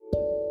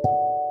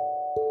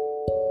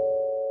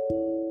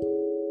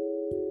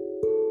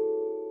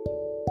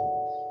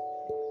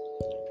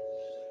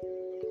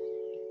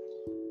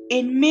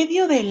En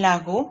medio del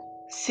lago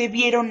se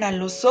vieron a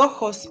los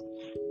ojos,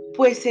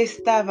 pues se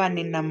estaban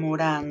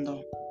enamorando.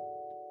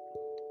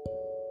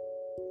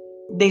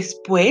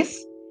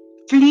 Después,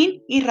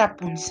 Flynn y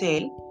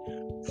Rapunzel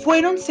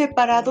fueron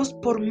separados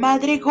por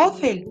Madre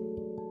Gothel,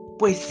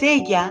 pues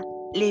ella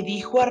le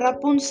dijo a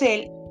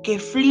Rapunzel que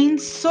Flynn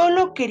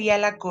solo quería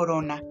la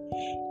corona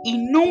y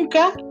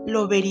nunca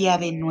lo vería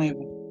de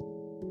nuevo.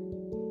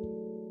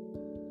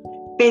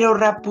 Pero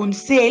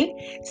Rapunzel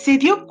se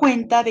dio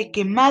cuenta de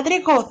que Madre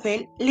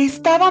Gothel le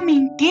estaba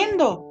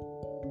mintiendo,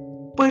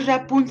 pues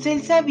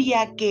Rapunzel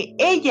sabía que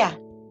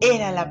ella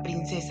era la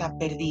princesa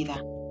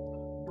perdida.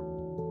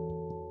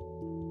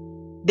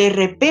 De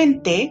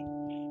repente,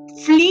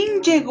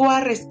 Flynn llegó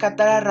a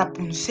rescatar a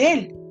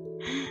Rapunzel,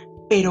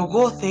 pero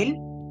Gothel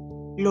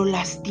lo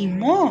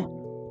lastimó.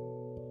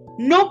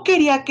 No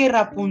quería que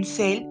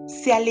Rapunzel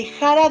se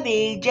alejara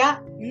de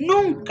ella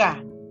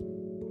nunca.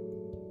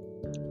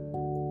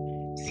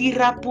 Si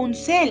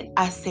Rapunzel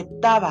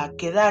aceptaba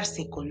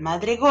quedarse con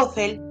Madre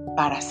Gothel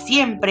para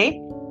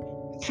siempre,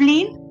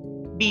 Flynn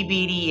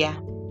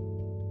viviría.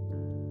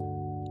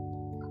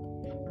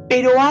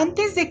 Pero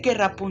antes de que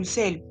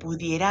Rapunzel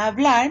pudiera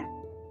hablar,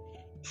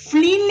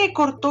 Flynn le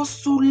cortó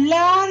su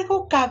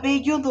largo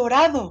cabello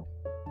dorado.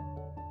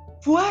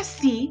 Fue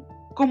así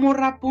como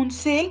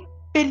Rapunzel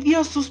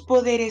perdió sus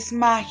poderes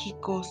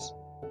mágicos.